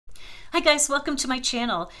Hi guys, welcome to my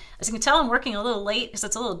channel. As you can tell, I'm working a little late because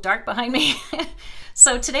it's a little dark behind me.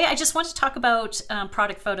 So today I just want to talk about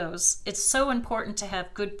product photos. It's so important to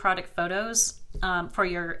have good product photos for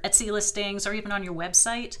your Etsy listings or even on your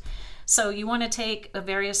website. So you want to take a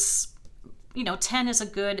various, 10 is a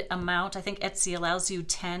good amount. I think Etsy allows you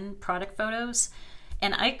 10 product photos.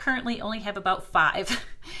 And I currently only have about 5.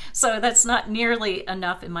 So that's not nearly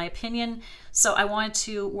enough in my opinion. So I wanted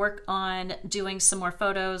to work on doing some more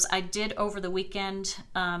photos. I did over the weekend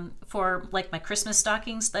for like my Christmas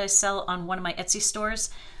stockings that I sell on one of my Etsy stores.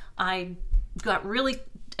 I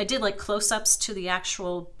did like close-ups to the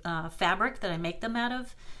actual fabric that I make them out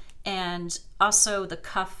of, and also the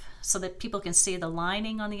cuff so that people can see the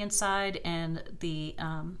lining on the inside and the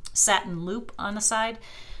satin loop on the side.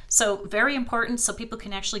 So very important, so people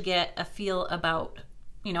can actually get a feel about,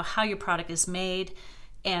 how your product is made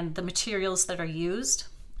and the materials that are used.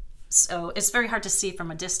 So it's very hard to see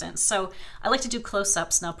from a distance. So I like to do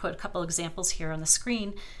close-ups, and I'll put a couple examples here on the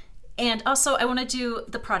screen. And also I want to do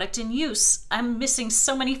the product in use. I'm missing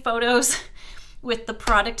so many photos with the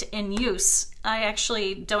product in use. I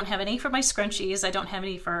actually don't have any for my scrunchies. I don't have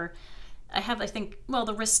any for, I think, well,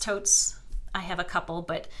 the wrist totes, I have a couple,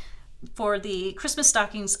 but for the Christmas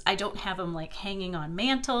stockings, I don't have them like hanging on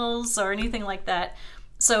mantles or anything like that.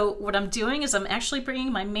 So what I'm doing is I'm actually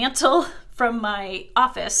bringing my mantle from my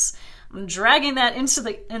office. I'm dragging that into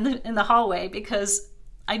in the hallway because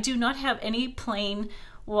I do not have any plain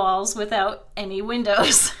walls without any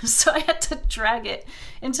windows. So I had to drag it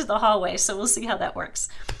into the hallway. So we'll see how that works.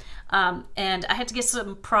 And I had to get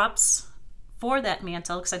some props for that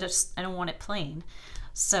mantle because I don't want it plain.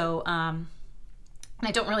 So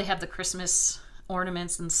I don't really have the Christmas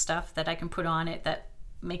ornaments and stuff that I can put on it that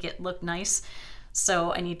make it look nice.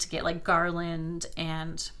 So I need to get like garland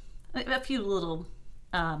and a few little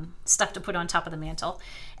stuff to put on top of the mantle.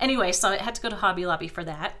 Anyway, so I had to go to Hobby Lobby for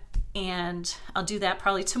that. And I'll do that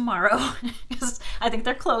probably tomorrow because I think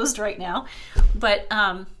they're closed right now. But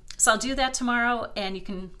so I'll do that tomorrow, and you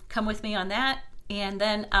can come with me on that. And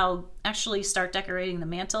then I'll actually start decorating the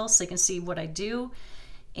mantle so you can see what I do.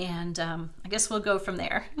 And I guess we'll go from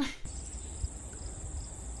there.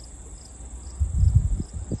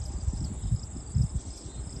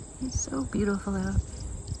 It's so beautiful out.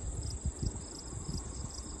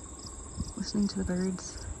 Listening to the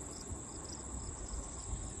birds.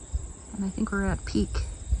 And I think we're at peak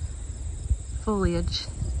foliage.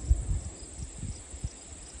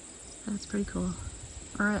 That's pretty cool.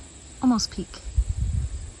 We're at almost peak.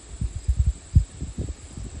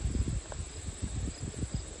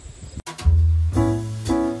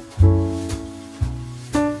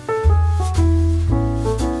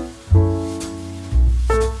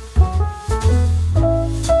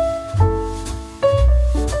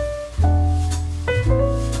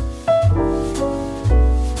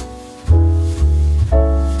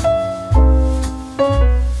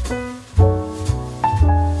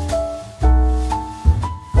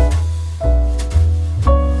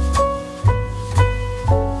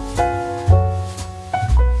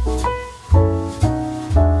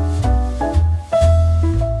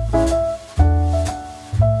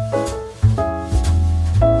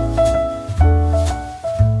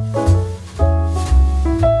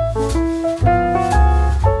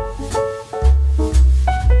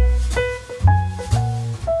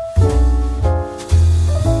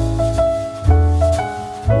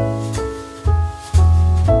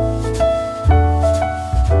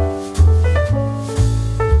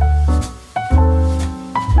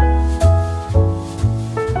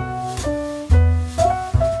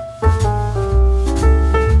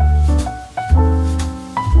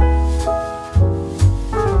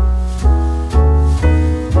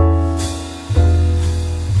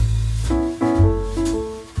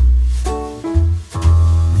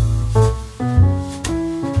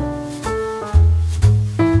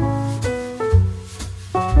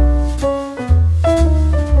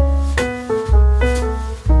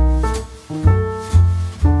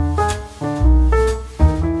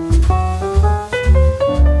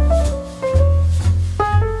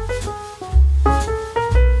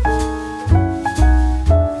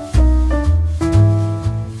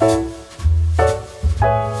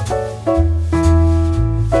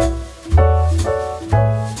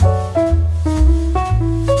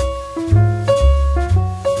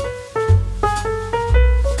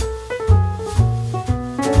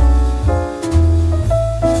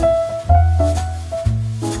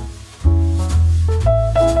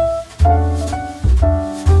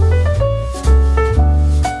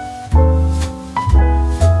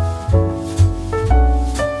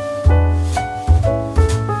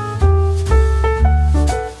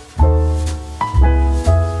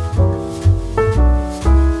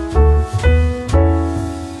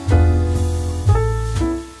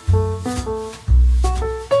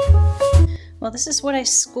 this is what I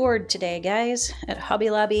scored today, guys. At Hobby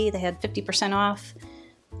Lobby, they had 50% off.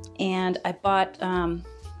 And I bought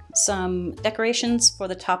some decorations for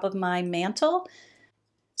the top of my mantle.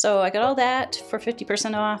 So I got all that for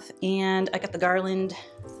 50% off, and I got the garland,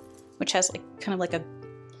 which has like kind of like a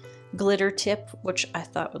glitter tip, which I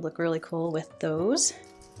thought would look really cool with those.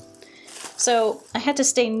 So I had to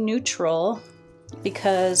stay neutral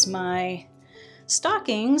because my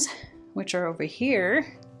stockings, which are over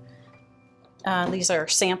here, these are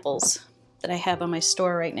samples that I have on my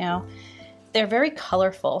store right now. They're very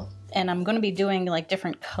colorful, and I'm going to be doing like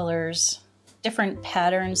different colors, different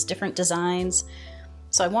patterns, different designs.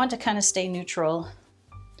 So I wanted to kind of stay neutral.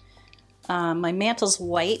 My mantle's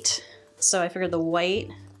white, so I figured the white,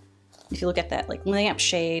 if you look at that like lamp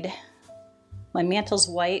shade, my mantle's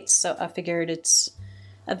white, so I figured it's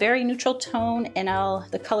a very neutral tone, and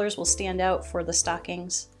the colors will stand out for the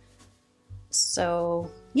stockings.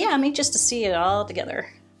 So yeah, I'm anxious to see it all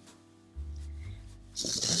together.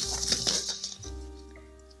 So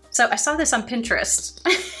I saw this on Pinterest.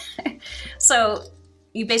 So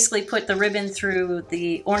you basically put the ribbon through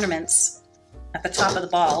the ornaments at the top of the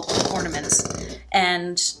ball, ornaments,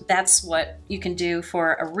 and that's what you can do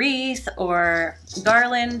for a wreath or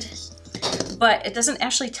garland, but it doesn't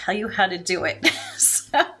actually tell you how to do it.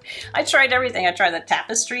 So I tried everything. I tried the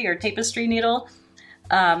tapestry needle.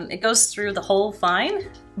 It goes through the hole fine,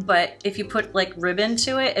 but if you put like ribbon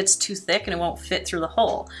to it, it's too thick and it won't fit through the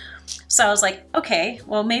hole. So I was like, okay,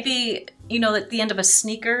 well maybe, you know, at the end of a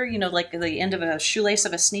sneaker, you know, like the end of a shoelace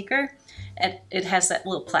of a sneaker, it has that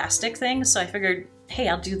little plastic thing. So I figured, hey,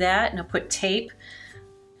 I'll do that, and I'll put tape.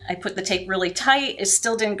 I put the tape really tight. It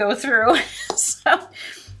still didn't go through. So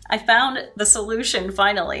I found the solution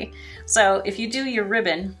finally. So if you do your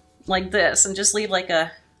ribbon like this and just leave like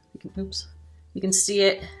a, oops, you can see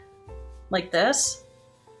it like this.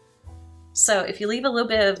 So if you leave a little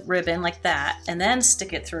bit of ribbon like that and then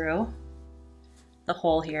stick it through the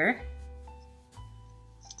hole here,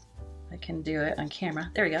 I can do it on camera.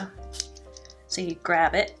 There we go. So you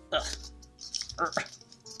grab it. Ugh.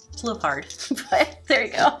 It's a little hard, but there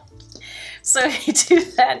you go. So you do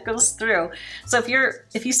that, it goes through. So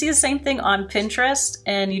if you see the same thing on Pinterest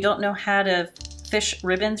and you don't know how to fish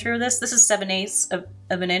ribbon through this, this is 7/8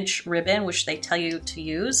 of an inch ribbon, which they tell you to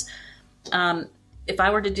use. If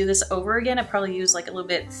I were to do this over again, I'd probably use like a little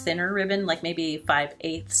bit thinner ribbon, like maybe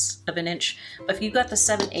 5/8 of an inch. But if you've got the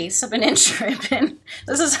 7/8 of an inch ribbon,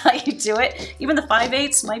 this is how you do it. Even the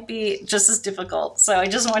 5/8 might be just as difficult. So I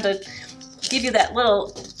just wanted to give you that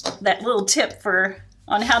little tip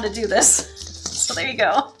on how to do this. So there you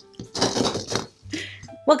go.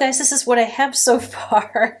 Well guys, this is what I have so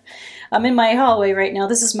far. I'm in my hallway right now.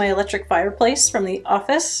 This is my electric fireplace from the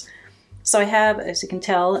office. So I have, as you can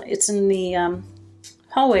tell, it's in the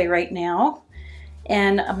hallway right now.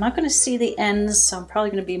 And I'm not going to see the ends, so I'm probably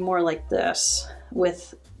going to be more like this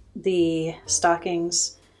with the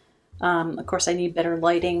stockings. Of course, I need better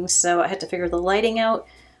lighting, so I had to figure the lighting out,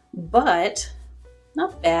 but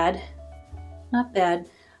not bad. Not bad.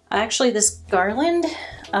 Actually, this garland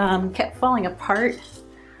kept falling apart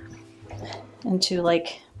into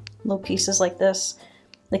like little pieces like this.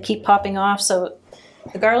 They keep popping off, so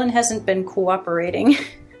the garland hasn't been cooperating.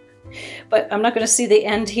 But I'm not going to see the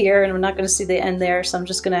end here, and I'm not going to see the end there, so I'm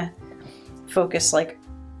just going to focus like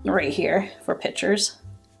right here for pictures.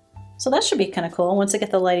 So that should be kind of cool once I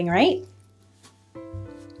get the lighting right.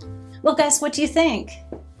 Well guys, what do you think?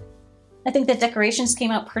 I think the decorations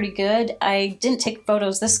came out pretty good. I didn't take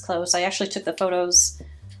photos this close. I actually took the photos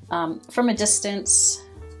from a distance,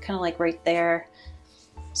 kind of like right there.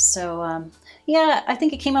 So yeah, I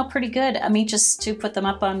think it came out pretty good. I'm anxious to put them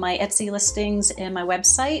up on my Etsy listings and my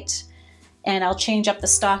website, and I'll change up the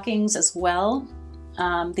stockings as well.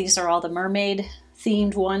 These are all the mermaid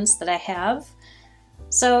themed ones that I have.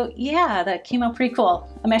 So yeah, that came out pretty cool.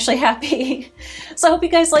 I'm actually happy. So I hope you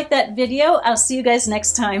guys liked that video. I'll see you guys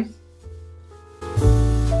next time.